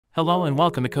Hello and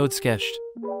welcome to CodeSketched.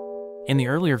 In the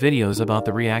earlier videos about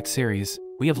the React series,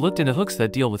 we have looked into hooks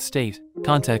that deal with state,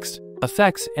 context,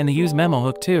 effects, and the useMemo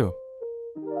hook too.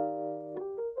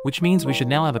 Which means we should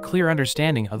now have a clear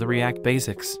understanding of the React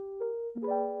basics.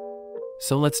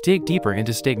 So let's dig deeper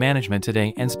into state management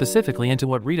today and specifically into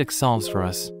what Redux solves for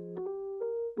us.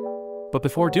 But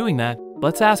before doing that,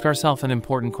 let's ask ourselves an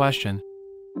important question.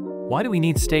 Why do we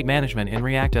need state management in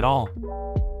React at all?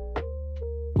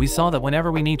 We saw that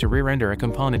whenever we need to re-render a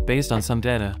component based on some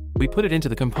data, we put it into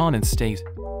the component state.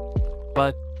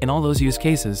 But, in all those use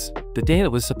cases, the data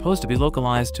was supposed to be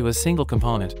localized to a single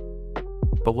component.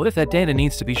 But what if that data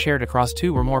needs to be shared across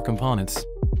two or more components?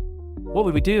 What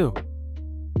would we do?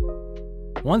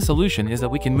 One solution is that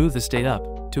we can move the state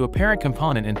up to a parent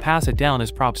component and pass it down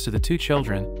as props to the two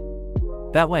children.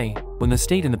 That way, when the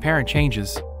state in the parent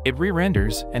changes, it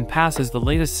re-renders and passes the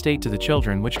latest state to the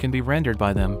children, which can be rendered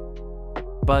by them.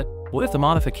 But, what if the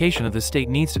modification of the state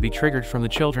needs to be triggered from the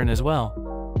children as well?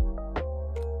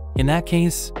 In that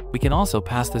case, we can also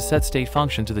pass the setState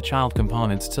function to the child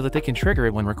components so that they can trigger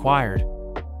it when required.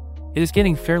 It is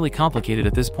getting fairly complicated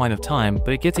at this point of time,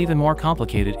 but it gets even more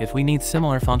complicated if we need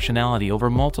similar functionality over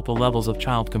multiple levels of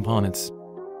child components.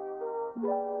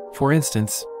 For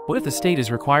instance, what if the state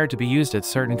is required to be used at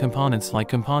certain components like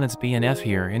components B and F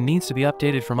here and needs to be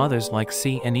updated from others like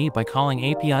C and E by calling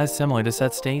APIs similar to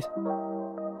setState?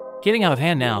 Getting out of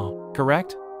hand now,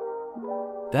 correct?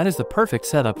 That is the perfect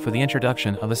setup for the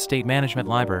introduction of a state management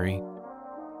library.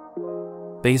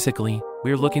 Basically,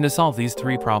 we are looking to solve these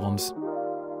three problems.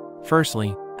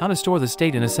 Firstly, how to store the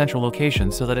state in a central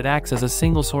location so that it acts as a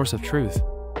single source of truth.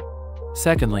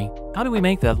 Secondly, how do we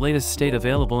make that latest state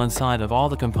available inside of all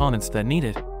the components that need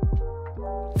it?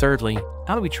 Thirdly,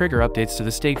 how do we trigger updates to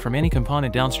the state from any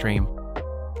component downstream?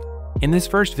 In this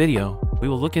first video, we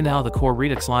will look into how the core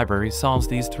Redux library solves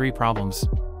these three problems.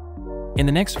 In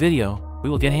the next video, we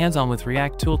will get hands-on with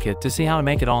React Toolkit to see how to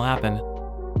make it all happen.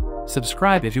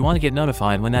 Subscribe if you want to get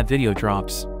notified when that video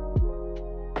drops.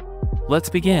 Let's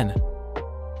begin.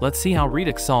 Let's see how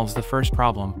Redux solves the first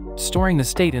problem, storing the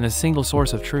state in a single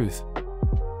source of truth.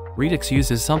 Redux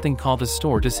uses something called a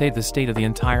store to save the state of the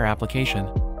entire application.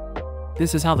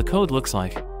 This is how the code looks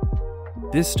like.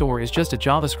 This store is just a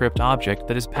JavaScript object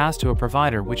that is passed to a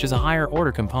provider, which is a higher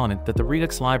order component that the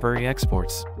Redux library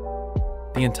exports.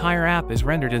 The entire app is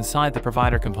rendered inside the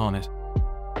provider component.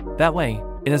 That way,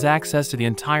 it has access to the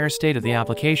entire state of the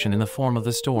application in the form of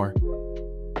the store.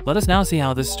 Let us now see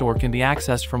how this store can be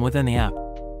accessed from within the app.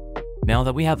 Now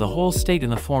that we have the whole state in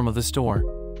the form of the store,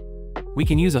 we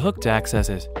can use a hook to access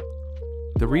it.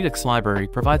 The Redux library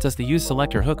provides us the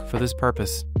useSelector hook for this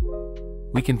purpose.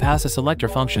 We can pass a selector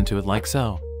function to it like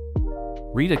so.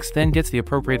 Redux then gets the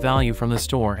appropriate value from the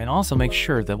store and also makes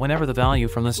sure that whenever the value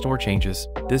from the store changes,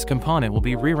 this component will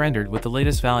be re-rendered with the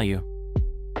latest value.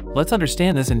 Let's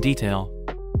understand this in detail.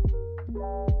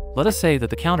 Let us say that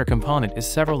the counter component is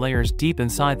several layers deep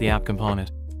inside the app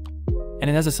component, and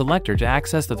it has a selector to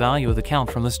access the value of the count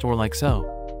from the store like so.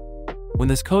 When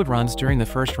this code runs during the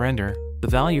first render, the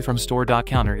value from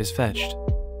store.counter is fetched.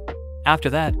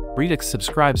 After that, Redux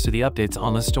subscribes to the updates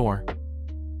on the store.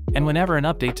 And whenever an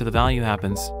update to the value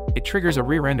happens, it triggers a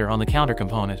re-render on the counter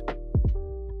component.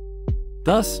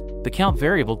 Thus, the count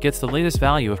variable gets the latest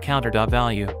value of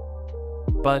counter.value.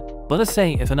 But, let us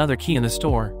say if another key in the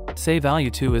store, say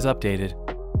value2, is updated.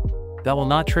 That will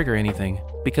not trigger anything,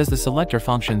 because the selector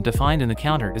function defined in the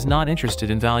counter is not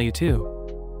interested in value2.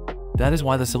 That is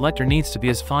why the selector needs to be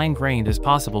as fine-grained as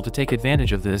possible to take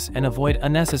advantage of this and avoid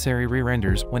unnecessary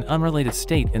re-renders when unrelated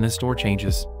state in the store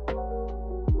changes.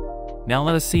 Now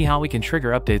let us see how we can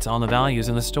trigger updates on the values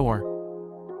in the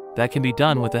store. That can be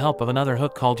done with the help of another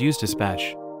hook called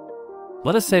useDispatch.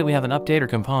 Let us say we have an updater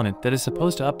component that is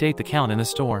supposed to update the count in the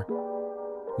store.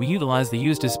 We utilize the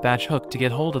useDispatch hook to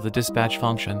get hold of the dispatch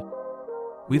function.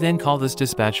 We then call this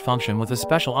dispatch function with a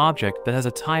special object that has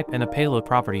a type and a payload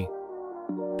property.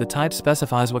 The type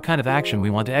specifies what kind of action we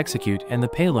want to execute, and the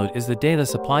payload is the data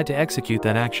supplied to execute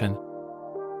that action.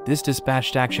 This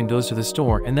dispatched action goes to the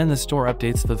store, and then the store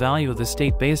updates the value of the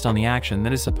state based on the action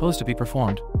that is supposed to be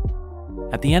performed.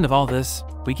 At the end of all this,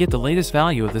 we get the latest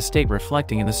value of the state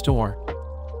reflecting in the store.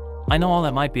 I know all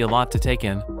that might be a lot to take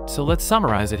in, so let's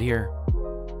summarize it here.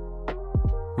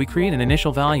 We create an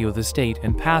initial value of the state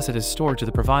and pass it as stored to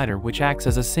the provider, which acts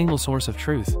as a single source of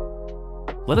truth.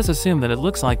 Let us assume that it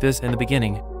looks like this in the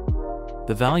beginning.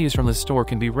 The values from the store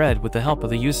can be read with the help of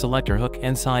the useSelector hook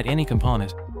inside any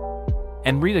component.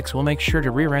 And Redux will make sure to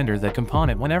re-render that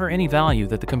component whenever any value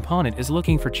that the component is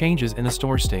looking for changes in the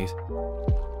store state.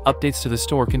 Updates to the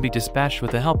store can be dispatched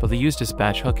with the help of the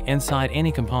useDispatch hook inside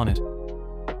any component.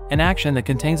 An action that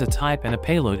contains a type and a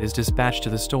payload is dispatched to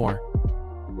the store.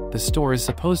 The store is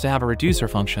supposed to have a reducer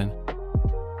function,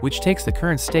 which takes the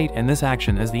current state and this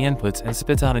action as the inputs and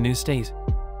spits out a new state.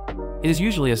 It is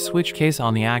usually a switch case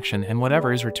on the action, and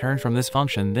whatever is returned from this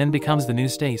function then becomes the new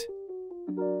state.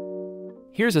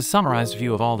 Here's a summarized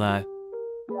view of all that.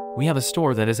 We have a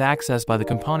store that is accessed by the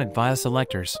component via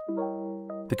selectors.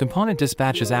 The component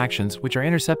dispatches actions which are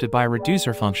intercepted by a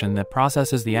reducer function that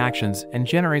processes the actions and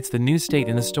generates the new state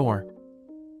in the store.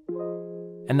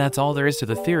 And that's all there is to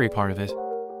the theory part of it.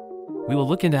 We will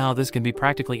look into how this can be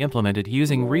practically implemented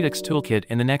using Redux Toolkit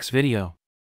in the next video.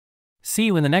 See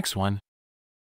you in the next one.